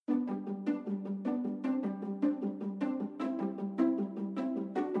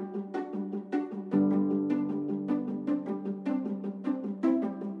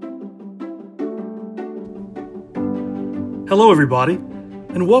Hello, everybody,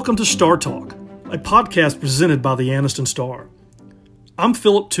 and welcome to Star Talk, a podcast presented by the Anniston Star. I'm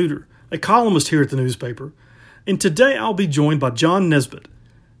Philip Tudor, a columnist here at the newspaper, and today I'll be joined by John Nesbitt,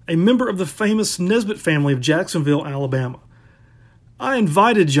 a member of the famous Nesbitt family of Jacksonville, Alabama. I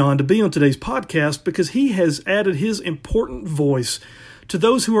invited John to be on today's podcast because he has added his important voice to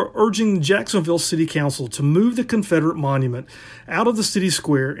those who are urging the Jacksonville City Council to move the Confederate monument out of the city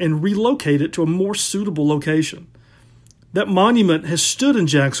square and relocate it to a more suitable location. That monument has stood in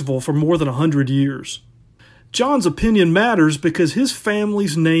Jacksonville for more than 100 years. John's opinion matters because his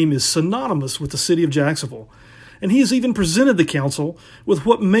family's name is synonymous with the city of Jacksonville, and he has even presented the council with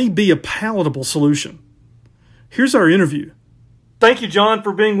what may be a palatable solution. Here's our interview. Thank you, John,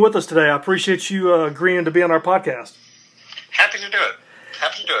 for being with us today. I appreciate you agreeing to be on our podcast. Happy to do it.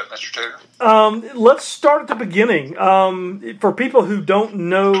 Happy to do it, Mr. Tudor. Let's start at the beginning. For people who don't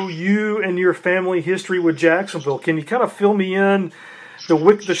know you and your family history with Jacksonville, can you kind of fill me in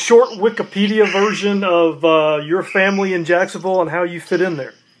the short Wikipedia version of your family in Jacksonville and how you fit in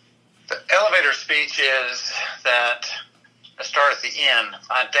there? The elevator speech is that I start at the end.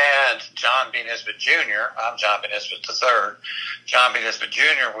 My dad, John B. Nesbitt Jr., I'm John B. Nesbitt III. John B. Nesbitt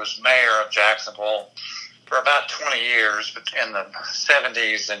Jr. was mayor of Jacksonville for about 20 years, but in the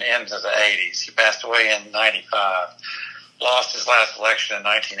 70s and into the 80s. He passed away in 95, lost his last election in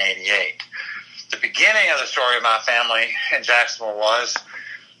 1988. The beginning of the story of my family in Jacksonville was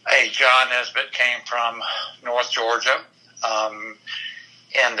John Nesbitt came from North Georgia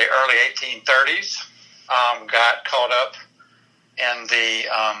in the early 1830s, got caught up in the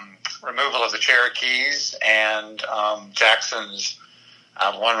removal of the Cherokees and Jackson's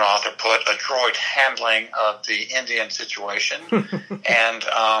one author put adroit handling of the Indian situation, and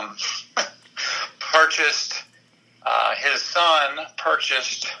his son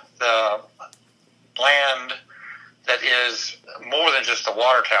purchased the land that is more than just the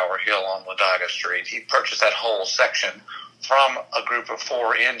Water Tower Hill on Ladiga Street. He purchased that whole section from a group of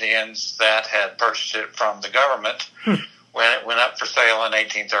 4 Indians that had purchased it from the government when it went up for sale in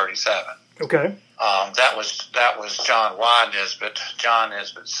 1837. Okay. That was John Y. Nesbitt, John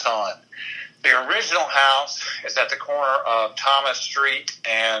Nesbitt's son. The original house is at the corner of Thomas Street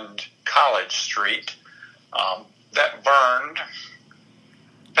and College Street. That burned.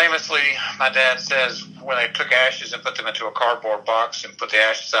 Famously, my dad says when they took ashes and put them into a cardboard box and put the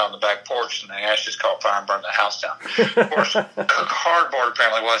ashes out on the back porch, and the ashes caught fire and burned the house down. Of course, cardboard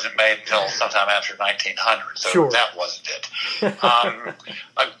apparently wasn't made until sometime after 1900, so sure. That wasn't it. I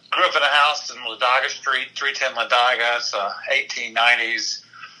grew up in a house in Ladiga Street, 310 Ladiga. It's 1890s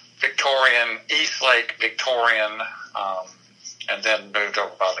Victorian, Eastlake Victorian, and then moved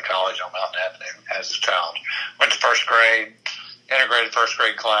over by the college on Mountain Avenue as a child. Went to first grade. Integrated first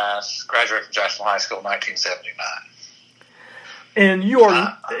grade class, graduated from Jacksonville High School in 1979.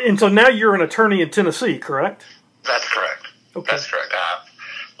 And so now you're an attorney in Tennessee, correct? That's correct. Okay. That's correct. I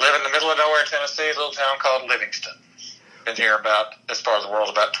live in the middle of nowhere, Tennessee, a little town called Livingston. Been here about this part of the world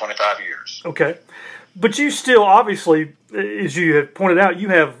about 25 years. Okay. But you still, obviously, as you have pointed out, you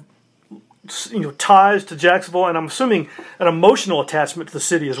have ties to Jacksonville, and I'm assuming an emotional attachment to the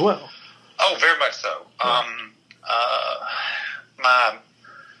city as well. Oh, very much so. My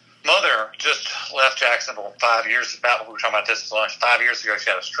mother just left Jacksonville 5 years, about we were talking about this at lunch, 5 years ago she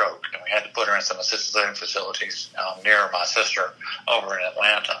had a stroke, and we had to put her in some assisted living facilities near my sister over in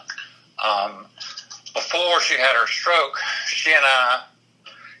Atlanta. Before she had her stroke, she and I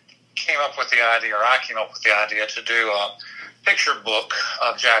came up with the idea, or I came up with the idea to do a picture book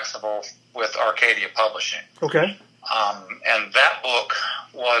of Jacksonville with Arcadia Publishing. Okay. And that book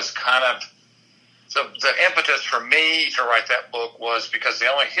was kind of, so the impetus for me to write that book was because the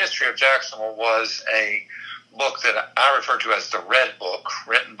only history of Jacksonville was a book that I refer to as the Red Book,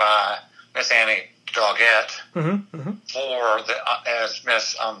 written by Miss Annie Doggett for the, as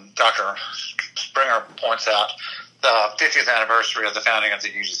Miss Dr. Springer points out, the 50th anniversary of the founding of the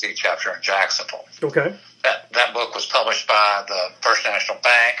UGC chapter in Jacksonville. Okay. That book was published by the First National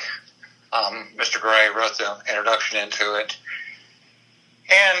Bank. Mr. Gray wrote the introduction into it.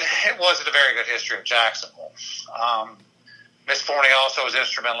 And it wasn't a very good history of Jacksonville. Miss Forney also was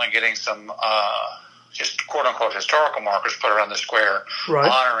instrumental in getting some just quote-unquote historical markers put around the square,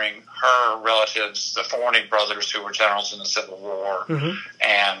 right, honoring her relatives, the Forney brothers, who were generals in the Civil War.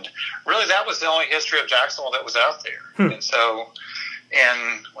 And really that was the only history of Jacksonville that was out there. And so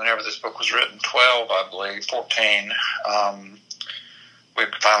whenever this book was written, 12, I believe, 14, we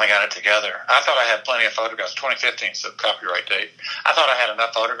finally got it together. I thought I had plenty of photographs. 2015 is the copyright date. I thought I had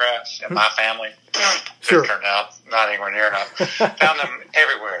enough photographs in my family. Sure. It turned out not anywhere near enough. Found them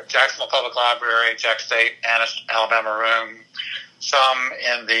everywhere. Jacksonville Public Library, Jack State, Alabama Room, some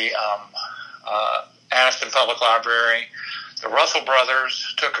in the Anniston Public Library. The Russell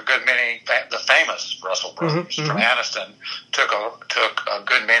brothers took a good many, the famous Russell brothers from Anniston took a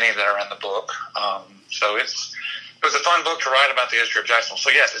good many that are in the book. So it was a fun book to write about the history of Jacksonville.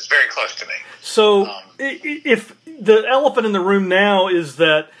 So yes, it's very close to me. So if the elephant in the room now is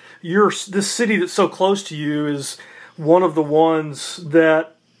that this city that's so close to you is one of the ones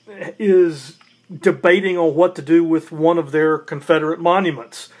that is debating on what to do with one of their Confederate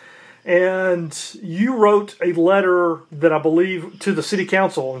monuments. And you wrote a letter that I believe to the city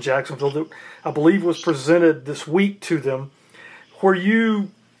council in Jacksonville that I believe was presented this week to them, where you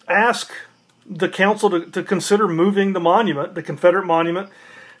ask the council to consider moving the monument, the Confederate monument,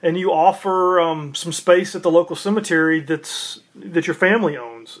 and you offer some space at the local cemetery that your family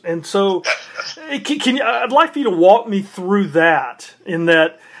owns. And so, I'd like for you to walk me through that. In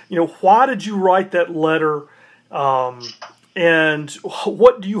that, why did you write that letter? And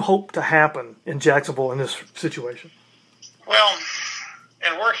what do you hope to happen in Jacksonville in this situation? Well,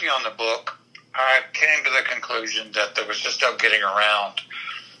 in working on the book, I came to the conclusion that there was just no getting around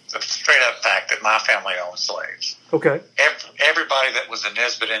the straight-up fact that my family owned slaves. Okay. Everybody that was a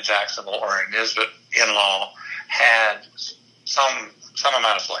Nisbet in Jacksonville or a Nisbet in-law had some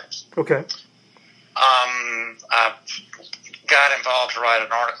amount of slaves. Okay. I got involved to write an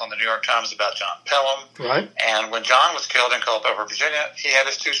article in the New York Times about John Pelham. Right. And when John was killed in Culpeper, Virginia, he had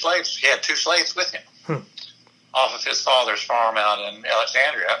his two slaves. He had two slaves with him off of his father's farm out in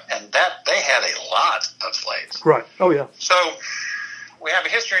Alexandria, and that they had a lot of slaves. Right. Oh yeah. So we have a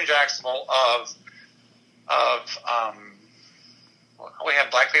history in Jacksonville of we have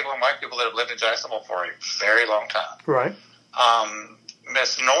black people and white people that have lived in Jacksonville for a very long time. Right.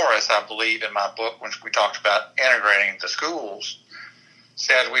 Miss Norris, I believe, in my book, when we talked about integrating the schools,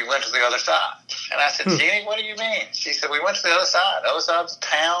 said we went to the other side. And I said, Jeannie, what do you mean? She said, we went to the other side of the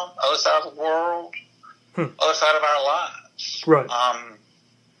town, other side of the world, other side of our lives. Right.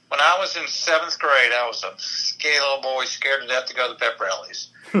 When I was in 7th grade, I was a scaly little boy, scared to death to go to the pep rallies.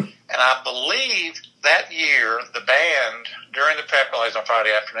 And I believe that year, the band, during the pep rallies on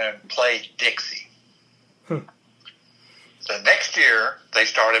Friday afternoon, played Dixie. The next year, they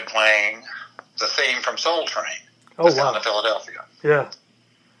started playing the theme from Soul Train, The Sound of Philadelphia. Yeah.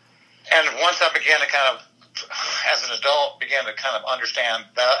 And once I began to kind of, as an adult, began to kind of understand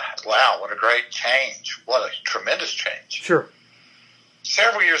that, wow, what a great change. What a tremendous change. Sure.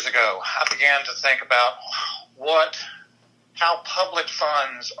 Several years ago, I began to think about how public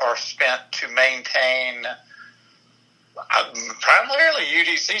funds are spent to maintain primarily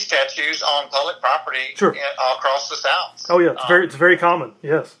UDC statues on public property all across the South. Oh yeah, it's very common.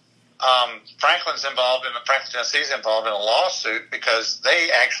 Yes. Franklin, Tennessee's involved in a lawsuit because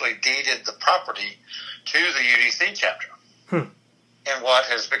they actually deeded the property to the UDC chapter in what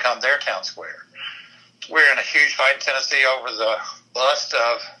has become their town square. We're in a huge fight in Tennessee over the bust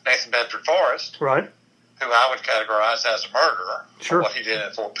of Nathan Bedford Forrest, right? Who I would categorize as a murderer for what he did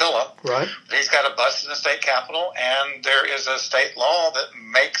in Fort Pillow. Right. But he's got a bust in the state capitol, and there is a state law that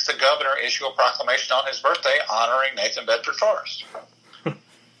makes the governor issue a proclamation on his birthday honoring Nathan Bedford Forrest.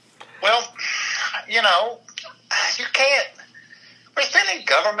 Well, you can't. We're spending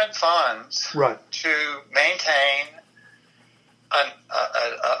government funds to maintain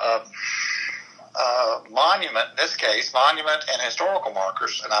a monument, in this case, monument and historical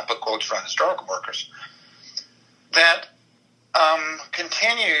markers, and I put quotes around historical markers, that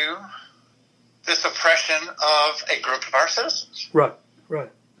continue this oppression of a group of our citizens. Right.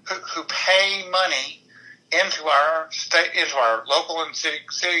 Who pay money into our state, into our local and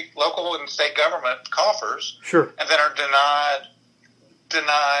local and state government coffers, sure, and then are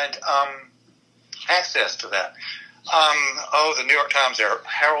denied access to that. The New York Times there,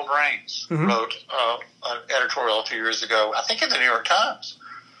 Harold Raines wrote an editorial a few years ago, I think in the New York Times,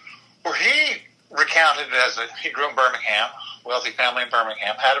 where he recounted he grew in Birmingham, wealthy family in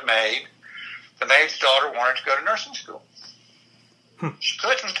Birmingham, had a maid. The maid's daughter wanted to go to nursing school. She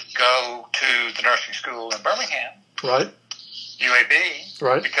couldn't go to the nursing school in Birmingham. Right. UAB.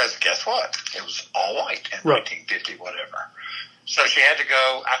 Right. Because guess what? It was all white in 1950, whatever. So she had to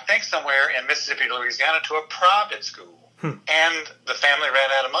go, I think, somewhere in Mississippi, Louisiana, to a private school. And the family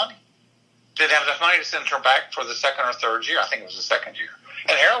ran out of money. Didn't have enough money to send her back for the second or third year. I think it was the second year.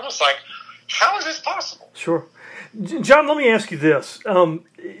 And Harold was like, how is this possible? Sure. John, let me ask you this.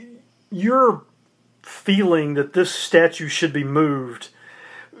 Your feeling that this statue should be moved,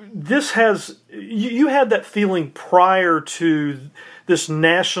 you had that feeling prior to this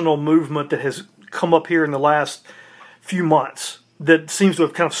national movement that has come up here in the last few months that seems to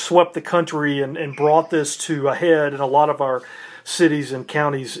have kind of swept the country and brought this to a head in a lot of our cities and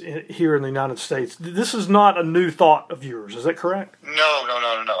counties here in the United States. This is not a new thought of yours, is that correct? No.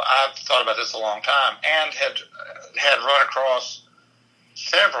 I've thought about this a long time and had run across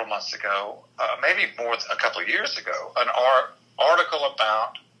several months ago, maybe more than a couple of years ago, an article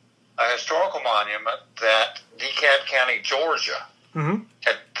about a historical monument that DeKalb County, Georgia,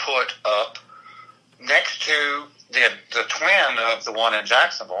 had put up next to the twin of the one in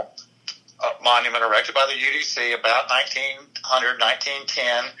Jacksonville, a monument erected by the UDC about 1900,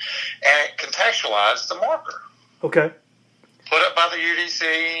 1910, and it contextualized the marker. Okay. Put up by the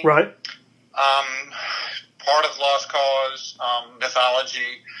UDC. Right. Part of the Lost Cause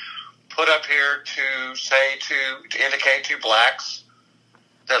mythology. Put up here to indicate to blacks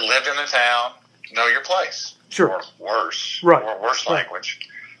that lived in the town, know your place. Sure. Or worse. Right. Or worse language.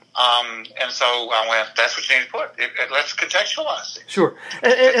 And so I went, that's what you need to put. Let's contextualize it. Sure.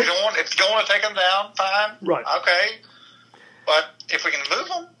 If you don't want to take them down, fine. Right. Okay. But if we can move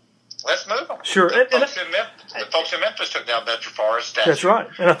them, let's move them. Sure. The folks in Memphis took down Bedford Forest statue. That's right.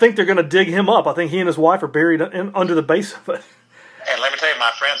 And I think they're going to dig him up. I think he and his wife are buried under the base of it. And let me tell you,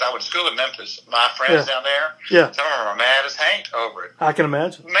 my friends, I went to school in Memphis. My friends down there, some of them are mad as Hank over it. I can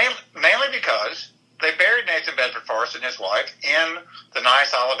imagine. Mainly because they buried Nathan Bedford Forrest and his wife in the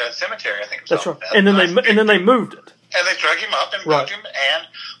nice Olivet Cemetery, I think it was. That's right. And then they moved it. And they drug him up and moved him and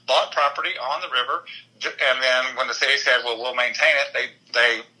bought property on the river. And then when the city said, well, we'll maintain it,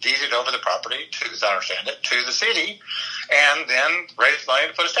 they deeded over the property, as I understand it, to the city, and then raised money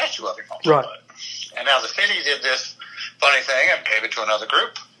to put a statue of him on top of it. And now the city did this funny thing and gave it to another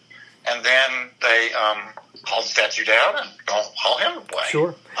group. And then they hauled the statue down and haul him away.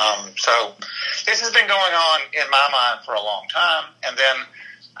 Sure. So this has been going on in my mind for a long time. And then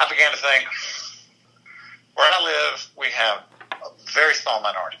I began to think, where I live, we have a very small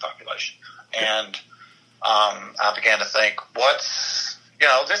minority population. And I began to think,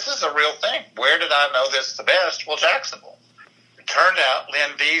 this is a real thing. Where did I know this the best? Well, Jacksonville. It turned out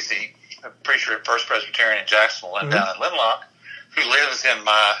Lynn Veazey, a preacher at First Presbyterian in Jacksonville and down in Linlock, who lives in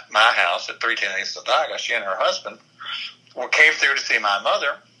my house at 310 East Adaga, she and her husband came through to see my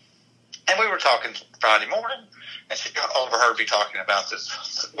mother, and we were talking Friday morning, and she overheard me talking about this,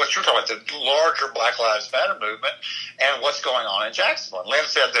 what you're talking about, the larger Black Lives Matter movement, and what's going on in Jacksonville. And Lynn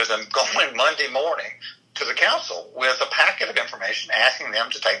said I'm going Monday morning to the council with a packet of information asking them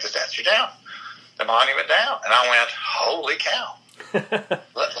to take the statue down, the monument down. And I went, holy cow. Let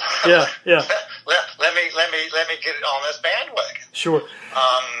me get on this bandwagon. Sure.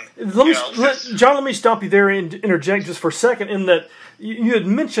 John, let me stop you there and interject just for a second in that you had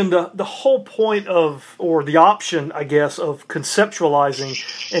mentioned the whole point of, or the option, I guess, of conceptualizing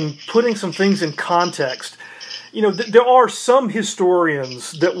and putting some things in context. There are some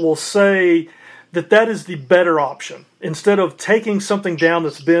historians that will say that is the better option. Instead of taking something down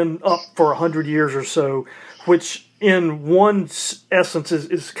that's been up for 100 years or so, which in one essence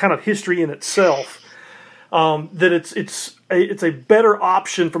is kind of history in itself, that it's a better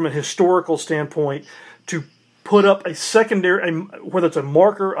option from a historical standpoint to put up a secondary, whether it's a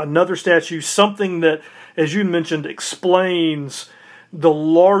marker, another statue, something that, as you mentioned, explains the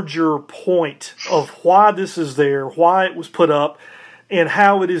larger point of why this is there, why it was put up, and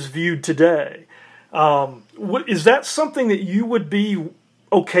how it is viewed today. Is that something that you would be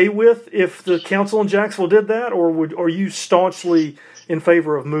okay with if the council in Jacksonville did that, or are you staunchly in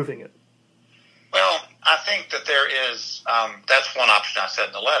favor of moving it? Well, I think that there is, that's one option I said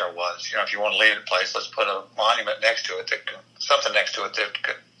in the letter was, if you want to leave it in place, let's put a monument next to it, something next to it that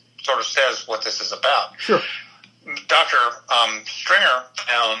sort of says what this is about. Sure. Dr. Stringer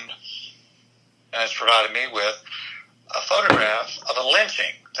found, and has provided me with, a photograph of a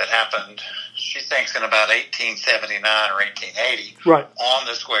lynching that happened, she thinks, in about 1879 or 1880, on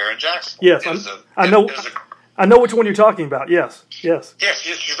the square in Jacksonville. Yes, I know which one you're talking about. Yes,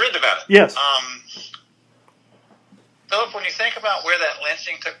 you've written about it. Yes. Philip, when you think about where that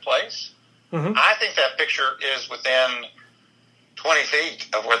lynching took place, I think that picture is within 20 feet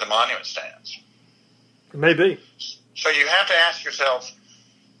of where the monument stands. It may be. So you have to ask yourself,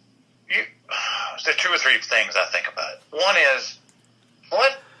 there are two or three things I think about. One is,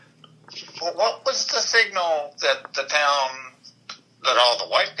 what was the signal that the town, that all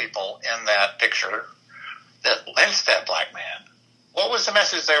the white people in that picture that lynched that black man, what was the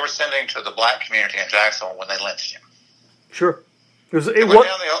message they were sending to the black community in Jacksonville when they lynched him? Sure.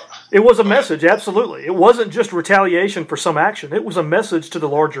 It was a message, absolutely. It wasn't just retaliation for some action. It was a message to the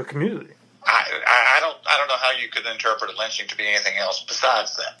larger community. I don't know how you could interpret a lynching to be anything else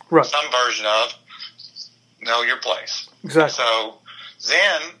besides that. Right. Some version of, know your place. Exactly. So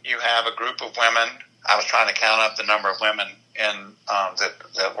then you have a group of women. I was trying to count up the number of women that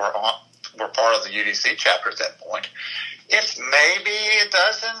were part of the UDC chapter at that point. It's maybe a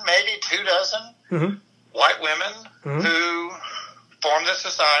dozen, maybe 2 dozen white women who formed this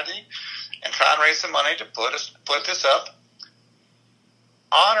society and try and raise some money to put this up,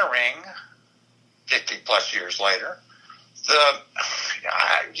 honoring 50 plus years later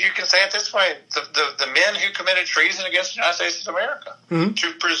you can say it this way: the men who committed treason against the United States of America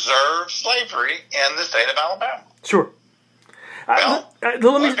to preserve slavery in the state of Alabama. Sure. Well,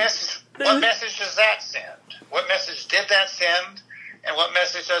 what message does that send? What message did that send? And what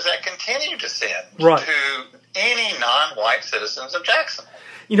message does that continue to send to any non-white citizens of Jacksonville?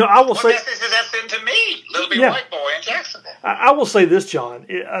 I will say... What message does that send to me, little bitty white boy in Jacksonville? I will say this, John.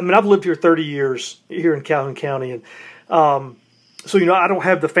 I mean, I've lived here 30 years here in Calhoun County, and so, I don't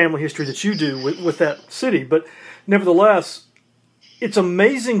have the family history that you do with that city, but nevertheless, it's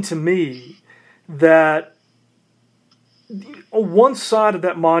amazing to me that on one side of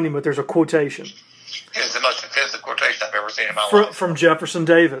that monument, there's a quotation. It's the most offensive quotation I've ever seen in my life. From Jefferson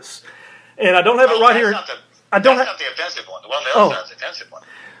Davis. And I don't have it right here. That's not the offensive one. The one on the other side's the offensive one.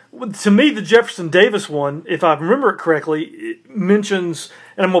 Well, to me, the Jefferson Davis one, if I remember it correctly, it mentions,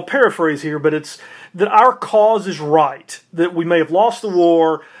 and I'm going to paraphrase here, but it's that our cause is right, that we may have lost the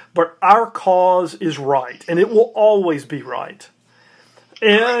war, but our cause is right, and it will always be right.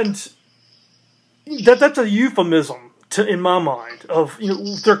 And that's a euphemism in my mind of,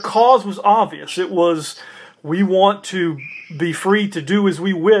 their cause was obvious. It was, we want to be free to do as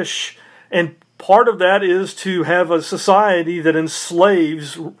we wish, and part of that is to have a society that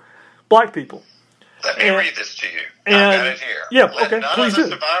enslaves black people. Let me read this to you. I've got it here. Yeah, Let none please of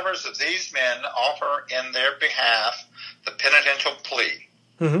the do. survivors of these men offer in their behalf the penitential plea.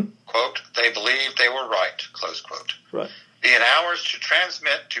 Quote, they believed they were right, close quote. Right. Be it ours to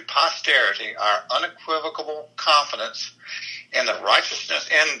transmit to posterity our unequivocal confidence in their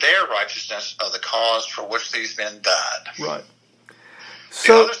righteousness of the cause for which these men died. Right.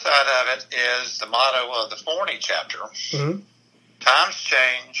 The other side of it is the motto of the Forney chapter. Times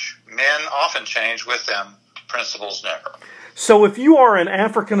change, men often change with them, principles never. So if you are an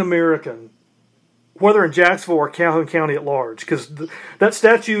African American, whether in Jacksonville or Calhoun County at large, because that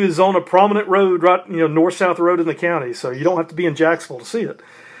statue is on a prominent road, right, north-south road in the county, so you don't have to be in Jacksonville to see it,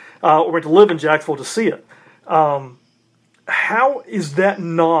 or to live in Jacksonville to see it. How is that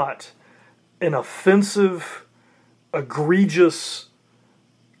not an offensive, egregious,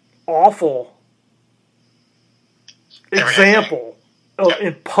 awful example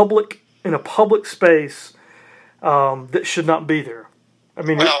in a public space that should not be there? I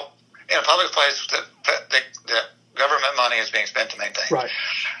mean, in a public place that government money is being spent to maintain. Right.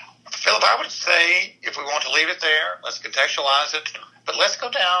 Philip, I would say if we want to leave it there, let's contextualize it, but let's go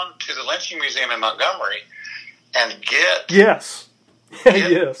down to the Lynching Museum in Montgomery and get the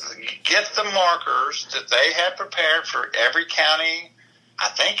markers that they have prepared for every county, I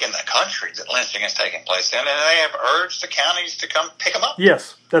think, in the country that lynching is taking place in, and they have urged the counties to come pick them up.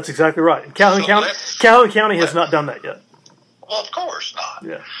 Yes, that's exactly right. And Calhoun County has not done that yet. Well, of course not.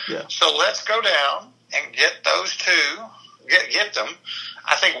 Yeah. So let's go down and get those two, get them.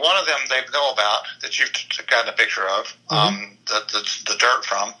 I think one of them they know about that you've gotten a picture of, the dirt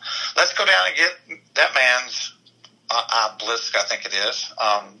from. Let's go down and get that man's obelisk, I think it is,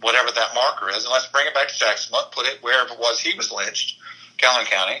 whatever that marker is, and let's bring it back to Jacksonville, put it wherever it was he was lynched, Calhoun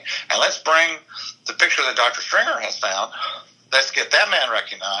County, and let's bring the picture that Dr. Stringer has found. Let's get that man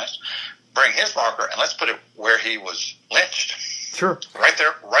recognized, bring his marker, and let's put it where he was lynched. Sure. Right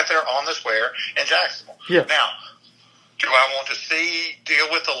there on the square in Jacksonville. Yeah. Now, do I want to deal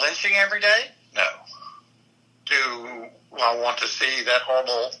with the lynching every day? No. Do I want to see that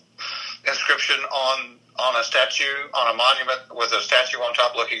horrible inscription on a statue, on a monument with a statue on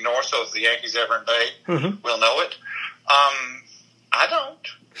top looking north, so if the Yankees ever invade, we'll know it? I don't.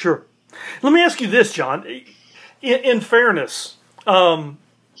 Sure. Let me ask you this, John. In fairness,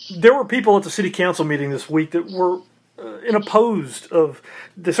 there were people at the city council meeting this week that were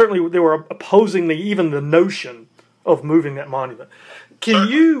they were opposing even the notion of moving that monument.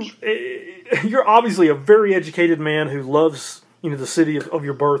 You're obviously a very educated man who loves the city of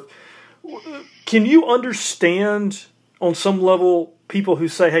your birth. Can you understand on some level people who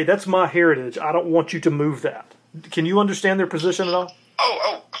say, hey, that's my heritage, I don't want you to move that? Can you understand their position at all?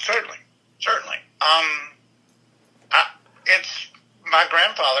 Oh, certainly. It's my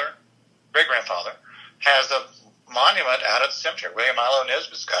great-grandfather has a monument out at the cemetery. William Milo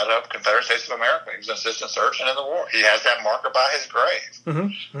Nisbet's got a Confederate States of America. He was an assistant surgeon in the war. He has that marker by his grave.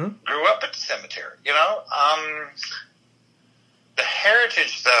 Grew up at the cemetery. The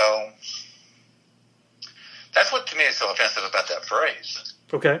heritage, though, that's what to me is so offensive about that phrase.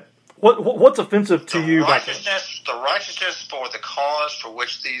 Okay. What's offensive to you? The righteousness for the cause for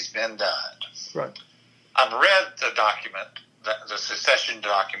which these men died. Right. I've read the document, the secession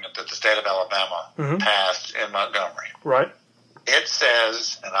document that the state of Alabama passed in Montgomery. Right. It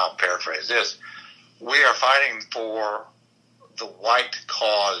says, and I'll paraphrase this, we are fighting for the white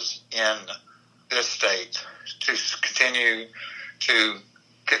cause in this state to continue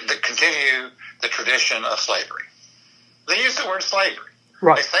the tradition of slavery. They use the word slavery.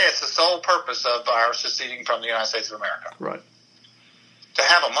 Right. They say it's the sole purpose of our seceding from the United States of America. Right. To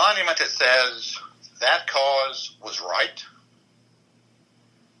have a monument that says that cause was right,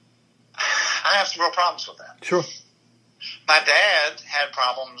 I have some real problems with that. Sure. My dad had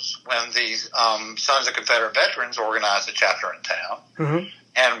problems when these Sons of Confederate Veterans organized a chapter in town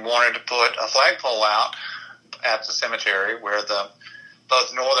and wanted to put a flagpole out at the cemetery where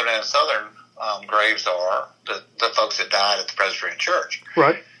both northern and southern graves are, the folks that died at the Presbyterian Church.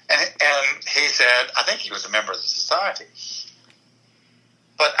 Right. And he said, I think he was a member of the society.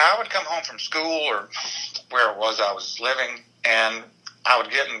 But I would come home from school or where it was I was living, and I would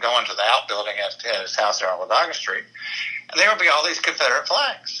get and go into the outbuilding at his house there on Wadaga Street, and there would be all these Confederate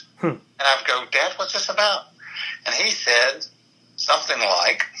flags. And I would go, Dad, what's this about? And he said something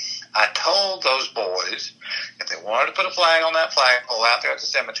like, I told those boys if they wanted to put a flag on that flagpole out there at the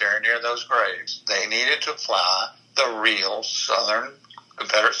cemetery near those graves, they needed to fly the real Southern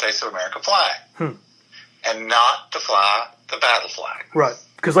Confederate States of America flag and not to fly the battle flag. Right,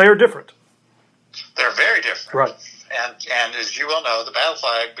 because they are different. They're very different. Right. And as you well know, the battle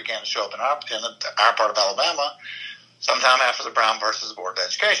flag began to show up in our part of Alabama sometime after the Brown versus Board of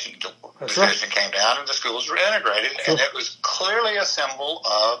Education decision came down and the schools were integrated, and it was clearly a symbol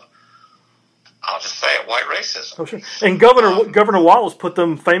of, I'll just say it, white racism. Oh, sure. And Governor Wallace put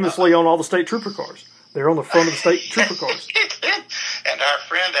them famously on all the state trooper cars. They're on the front of the state trooper cars. He did. And our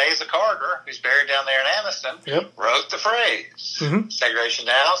friend Asa Carter, who's buried down there in Anniston, wrote the phrase, segregation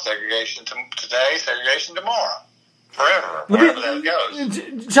now, segregation today, segregation tomorrow. Forever, wherever that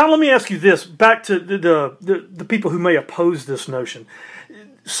goes. John, let me ask you this. Back to the people who may oppose this notion.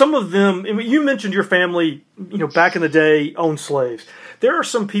 Some of them, I mean, you mentioned your family, back in the day, owned slaves. There are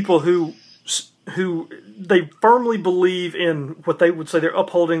some people who they firmly believe in what they would say they're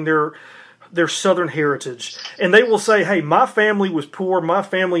upholding their Southern heritage. And they will say, hey, my family was poor. My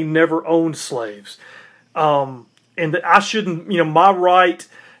family never owned slaves. And that I shouldn't, my right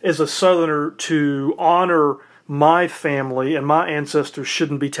as a Southerner to honor my family and my ancestors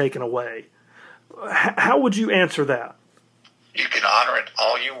shouldn't be taken away. How would you answer that? You can honor it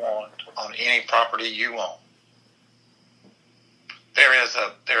all you want on any property you own. There is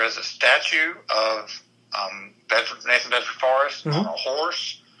a statue of Nathan Bedford Forrest on a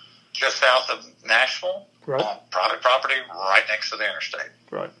horse just south of Nashville on private property right next to the interstate.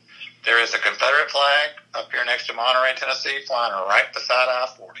 Right. There is a Confederate flag up here next to Monterey, Tennessee, flying right beside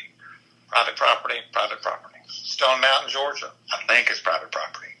I-40. Private property, private property. Stone Mountain, Georgia, I think is private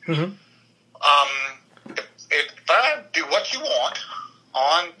property. If I do what you want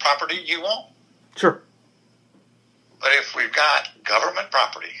on property you own. Sure. But if we've got government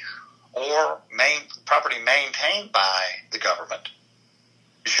property or property maintained by the government,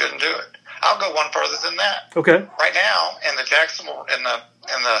 you shouldn't do it. I'll go one further than that. Okay. Right now, in the Jacksonville, in the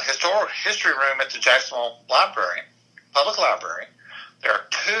history room at the Jacksonville Library, Public Library,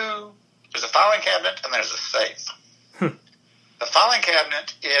 there's a filing cabinet and there's a safe. The filing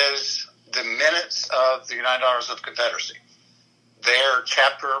cabinet is the minutes of the United Daughters of the Confederacy, their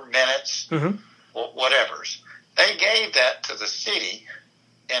chapter minutes, whatever's. They gave that to the city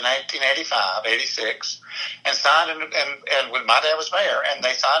in 1985, 86, and signed and when my dad was mayor, and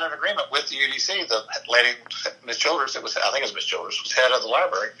they signed an agreement with the UDC. The lady, Miss Childers, I think it was Miss Childers, was head of the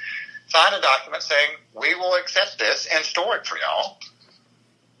library, signed a document saying, we will accept this and store it for y'all,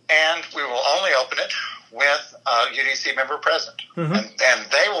 and we will only open it with a UDC member present, and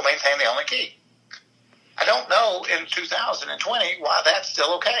they will maintain the only key. I don't know in 2020 why that's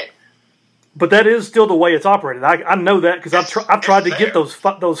still okay. But that is still the way it's operated. I know that because I've tried to get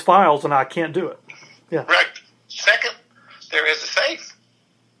those files and I can't do it. Yeah. Right. Second, there is a safe,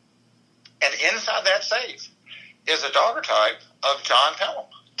 and inside that safe is a daguerreotype of John Pelham,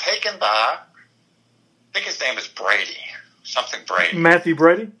 taken by, I think his name is Brady, something Brady. Matthew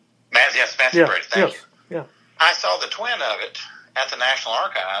Brady. Matthew Brady. Thank you. Yeah. I saw the twin of it at the National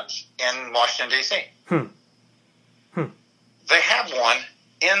Archives in Washington D.C. they have one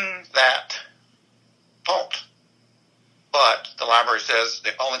in that vault. But the library says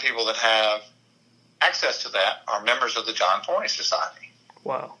the only people that have access to that are members of the John Forney Society.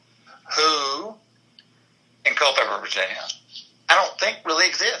 Wow. Who, in Culpeper, Virginia, I don't think really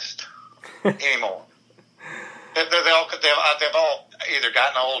exist anymore. They've all either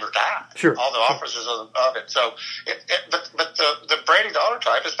gotten old or died. Sure. All the officers of it. So, but the Brady daughter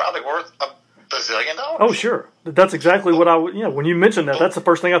type is probably worth $1 bazillion. Oh, sure. That's exactly what I would. Yeah, when you mentioned that, that's the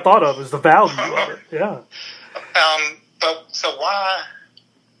first thing I thought of is the value of it. Yeah. But so why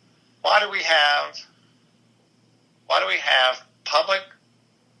do we have public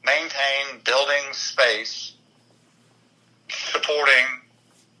maintained building space supporting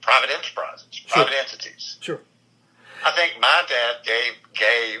private enterprises, private entities? Sure. I think my dad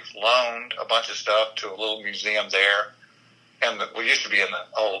loaned a bunch of stuff to a little museum there, and we used to be in the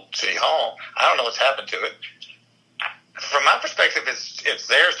old city hall. I don't know what's happened to it. From my perspective, it's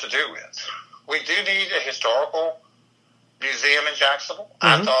theirs to do with. We do need a historical museum in Jacksonville.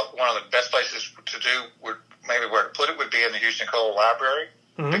 Mm-hmm. I thought one of the best places to do maybe where to put it would be in the Houston Cole Library,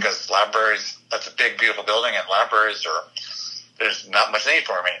 because libraries, that's a big, beautiful building, and libraries there's not much need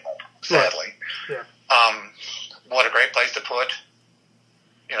for them anymore, sadly. Right. Yeah. What a great place to put,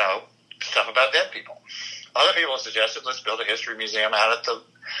 stuff about dead people. Other people have suggested let's build a history museum out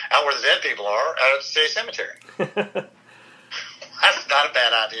where the dead people are, out at the city cemetery. That's not a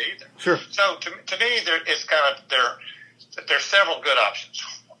bad idea either. Sure. So to me, there's several good options.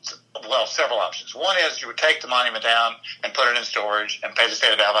 Well, several options. One is you would take the monument down and put it in storage and pay the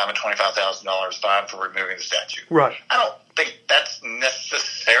state of Alabama $25,000 fine for removing the statue. Right. I don't think that's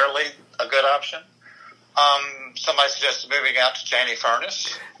necessarily a good option. Somebody suggested moving out to Janney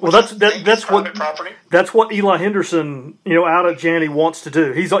Furnace. Well, that's what property. That's what Eli Henderson, out at Janney wants to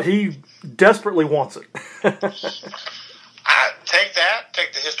do. He desperately wants it. I take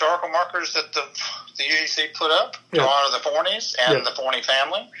the historical markers that the UDC put up to honor the Forneys and the Forney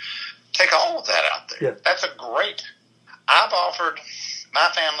family. Take all of that out there. Yeah. That's a great. I've offered my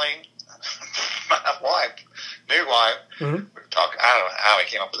family, my new wife. Mm-hmm. I don't know how he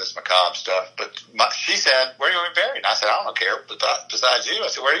came up with this macabre stuff, but she said, "Where do you want to be buried?" And I said, "I don't care. Besides you," I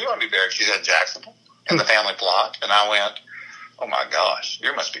said, "Where do you want to be buried?" She said, "Jacksonville, in the family plot." And I went, "Oh my gosh,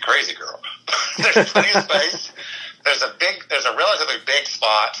 you must be crazy, girl." There's plenty of space. There's a relatively big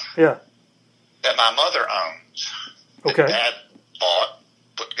spot. Yeah. That my mother owns. Okay. That Dad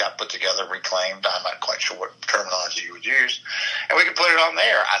got put together, reclaimed. I'm not quite sure what terminology you would use, and we could put it on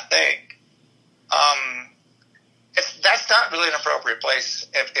there. I think. That's not really an appropriate place.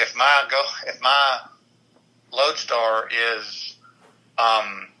 If my lodestar is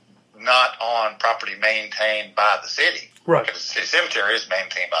not on property maintained by the city, right? Because the city cemetery is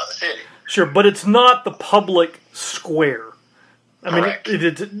maintained by the city. Sure, but it's not the public square. I mean,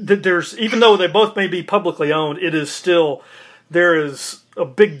 there's, even though they both may be publicly owned, there is a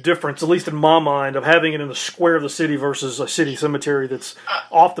big difference, at least in my mind, of having it in the square of the city versus a city cemetery that's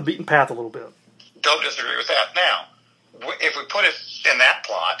off the beaten path a little bit. Don't disagree with that. Now, if we put it in that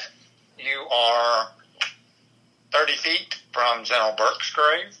plot, you are 30 feet from General Burke's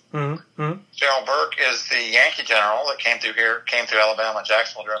grave. Mm-hmm. Mm-hmm. General Burke is the Yankee general that came through Alabama and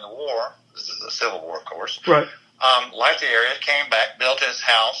Jacksonville during the war. This is the Civil War, of course. Right. Liked the area, came back, built his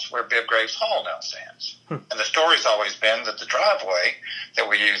house where Bibb Graves Hall now stands. And the story's always been that the driveway that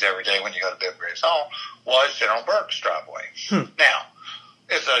we use every day when you go to Bibb Graves Hall was General Burke's driveway. Now,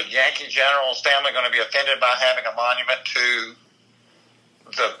 is a Yankee general's family going to be offended by having a monument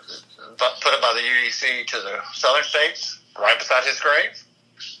put up by the UDC to the southern states right beside his grave?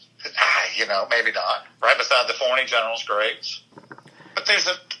 Maybe not. Right beside the Forney general's graves. But there's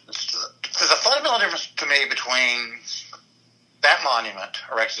a fundamental difference to me between that monument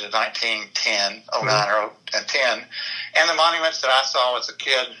erected in 1910, 09 and 10, and the monuments that I saw as a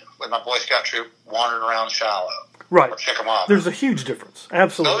kid with my Boy Scout troop wandering around Shiloh. Right. Or Chickamauga. There's a huge difference.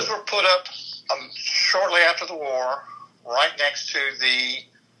 Absolutely. Those were put up shortly after the war, right next to the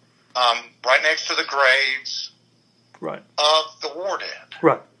graves of the war dead.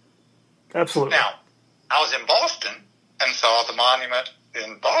 Right. Absolutely. Now, I was in Boston and saw the monument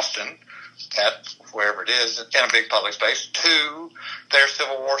in Boston, at wherever it is, in a big public space, to their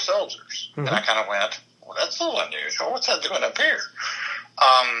Civil War soldiers. Mm-hmm. And I kind of went, well, that's a little unusual. What's that doing up here?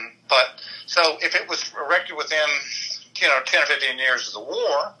 So if it was erected within, 10 or 15 years of the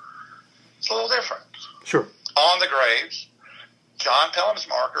war, it's a little different. Sure. On the graves, John Pelham's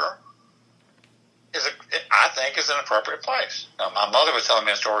marker I think is an appropriate place. Now, my mother was telling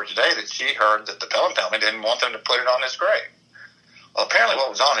me a story today that she heard that the Pelham family didn't want them to put it on his grave. Well, apparently what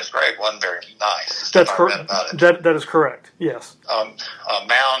was on his grave wasn't very nice. That's correct. That is correct. Yes. A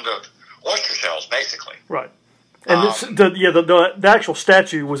mound of oyster shells, basically. Right. And the actual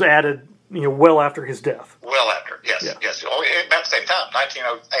statue was added, well after his death. Well after, yes, Yeah. yes. About the same time,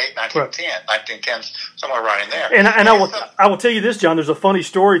 1908, 1910, right. 1910, somewhere right in there. And I will tell you this, John. There's a funny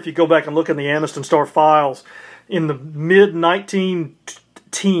story if you go back and look in the Anniston Star files. In the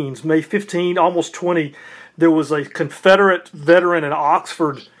mid-19-teens, May 15, almost 20, there was a Confederate veteran in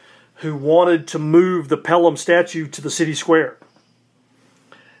Oxford who wanted to move the Pelham statue to the city square.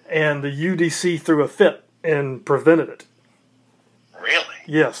 And the UDC threw a fit and prevented it. Really?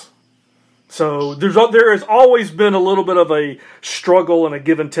 Yes. So there has always been a little bit of a struggle and a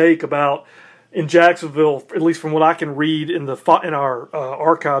give and take about in Jacksonville, at least from what I can read in our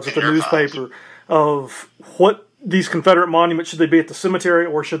archives at the newspaper, of what these Confederate monuments, should they be at the cemetery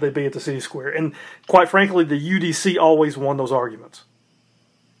or should they be at the city square? And quite frankly, the UDC always won those arguments.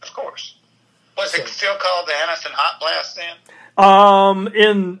 Of course. Was it still called the Anniston Hot Blast then?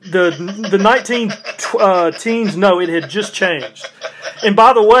 In the 19-teens, no, it had just changed. And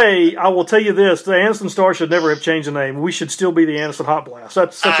by the way, I will tell you this: the Anniston Star should never have changed the name. We should still be the Anniston Hot Blast.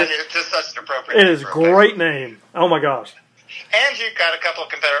 It's just such an appropriate. It is a great name. Oh my gosh! And you've got a couple of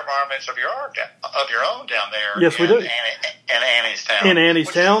Confederate monuments of your own down there. Yes, we do. In Anniestown. In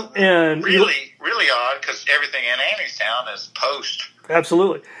Anniestown, and really odd because everything in Anniestown is post.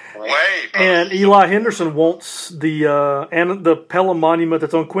 Absolutely. Way post. And Eli Henderson wants the Pelham monument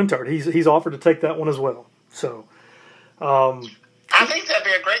that's on Quintard. He's offered to take that one as well. So. I think that'd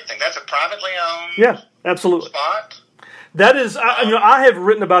be a great thing. That's a privately owned. Yeah, absolutely. Spot. That is, I have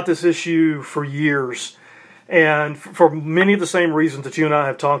written about this issue for years, and for many of the same reasons that you and I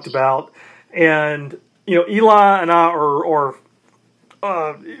have talked about. And Eli and I are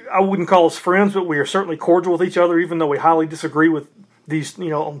I wouldn't call us friends, but we are certainly cordial with each other, even though we highly disagree with these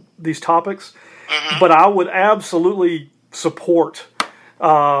on these topics. Mm-hmm. But I would absolutely support,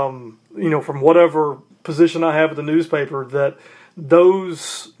 from whatever position I have at the newspaper, that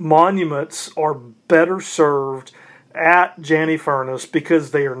those monuments are better served at Janney Furnace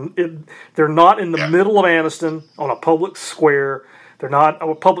because they're not in the middle of Anniston on a public square. They're not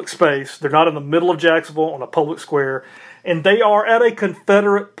a public space. They're not in the middle of Jacksonville on a public square. And they are at a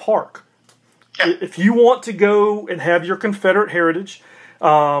Confederate park. Yeah. If you want to go and have your Confederate heritage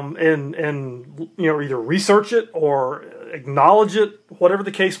and either research it or acknowledge it, whatever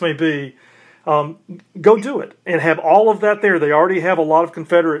the case may be, go do it and have all of that there. They already have a lot of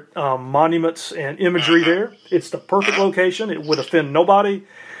Confederate monuments and imagery there. It's the perfect location. It would offend nobody.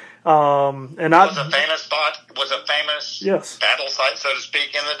 Was a famous spot. Was a famous battle site, so to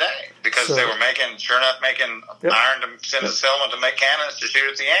speak, in the day because they were making iron to send to Selma to make cannons to shoot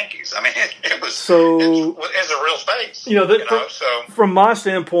at the Yankees. I mean, it was a real space. From my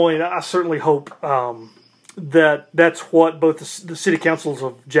standpoint, I certainly hope. That's what both the city councils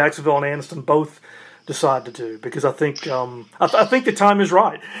of Jacksonville and Anniston both decide to do, because I think I think the time is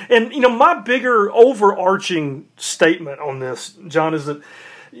right. And my bigger overarching statement on this, John, is that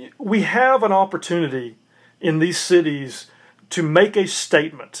we have an opportunity in these cities to make a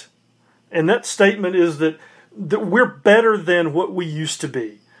statement, and that statement is that we're better than what we used to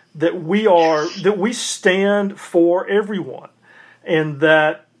be. That we stand for everyone, and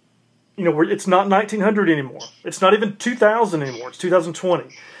that. It's not 1900 anymore. It's not even 2000 anymore. It's 2020.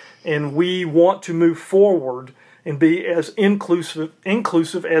 And we want to move forward and be as inclusive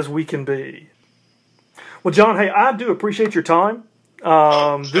as we can be. Well, John, hey, I do appreciate your time.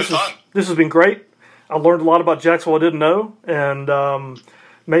 This has been great. I learned a lot about Jacksonville I didn't know. And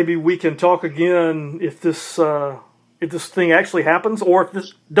maybe we can talk again if this thing actually happens or if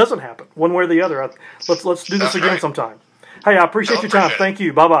this doesn't happen, one way or the other. Let's do this again sometime. Hey, I appreciate your time. Thank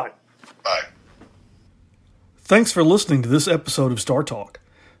you. Bye-bye. Bye. Thanks for listening to this episode of Star Talk,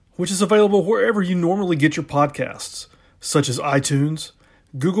 which is available wherever you normally get your podcasts, such as iTunes,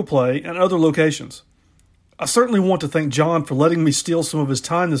 Google Play, and other locations. I certainly want to thank John for letting me steal some of his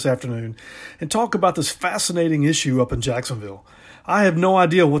time this afternoon and talk about this fascinating issue up in Jacksonville. I have no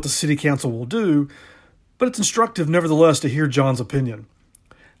idea what the City Council will do, but it's instructive nevertheless to hear John's opinion.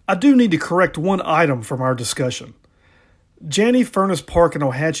 I do need to correct one item from our discussion. Janney Furnace Park in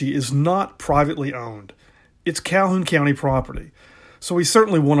Ohatchee is not privately owned. It's Calhoun County property, so we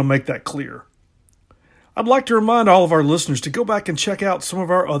certainly want to make that clear. I'd like to remind all of our listeners to go back and check out some of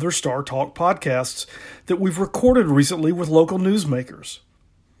our other Star Talk podcasts that we've recorded recently with local newsmakers.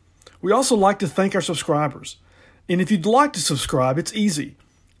 We also like to thank our subscribers, and if you'd like to subscribe, it's easy.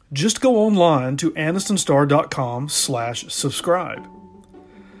 Just go online to AnnistonStar.com/subscribe.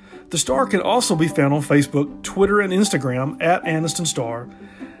 The Star can also be found on Facebook, Twitter, and Instagram at Anniston Star,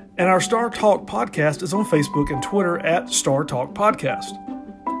 and our Star Talk podcast is on Facebook and Twitter at Star Talk Podcast.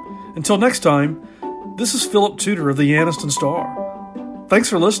 Until next time, this is Philip Tudor of the Anniston Star. Thanks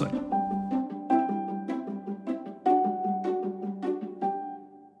for listening.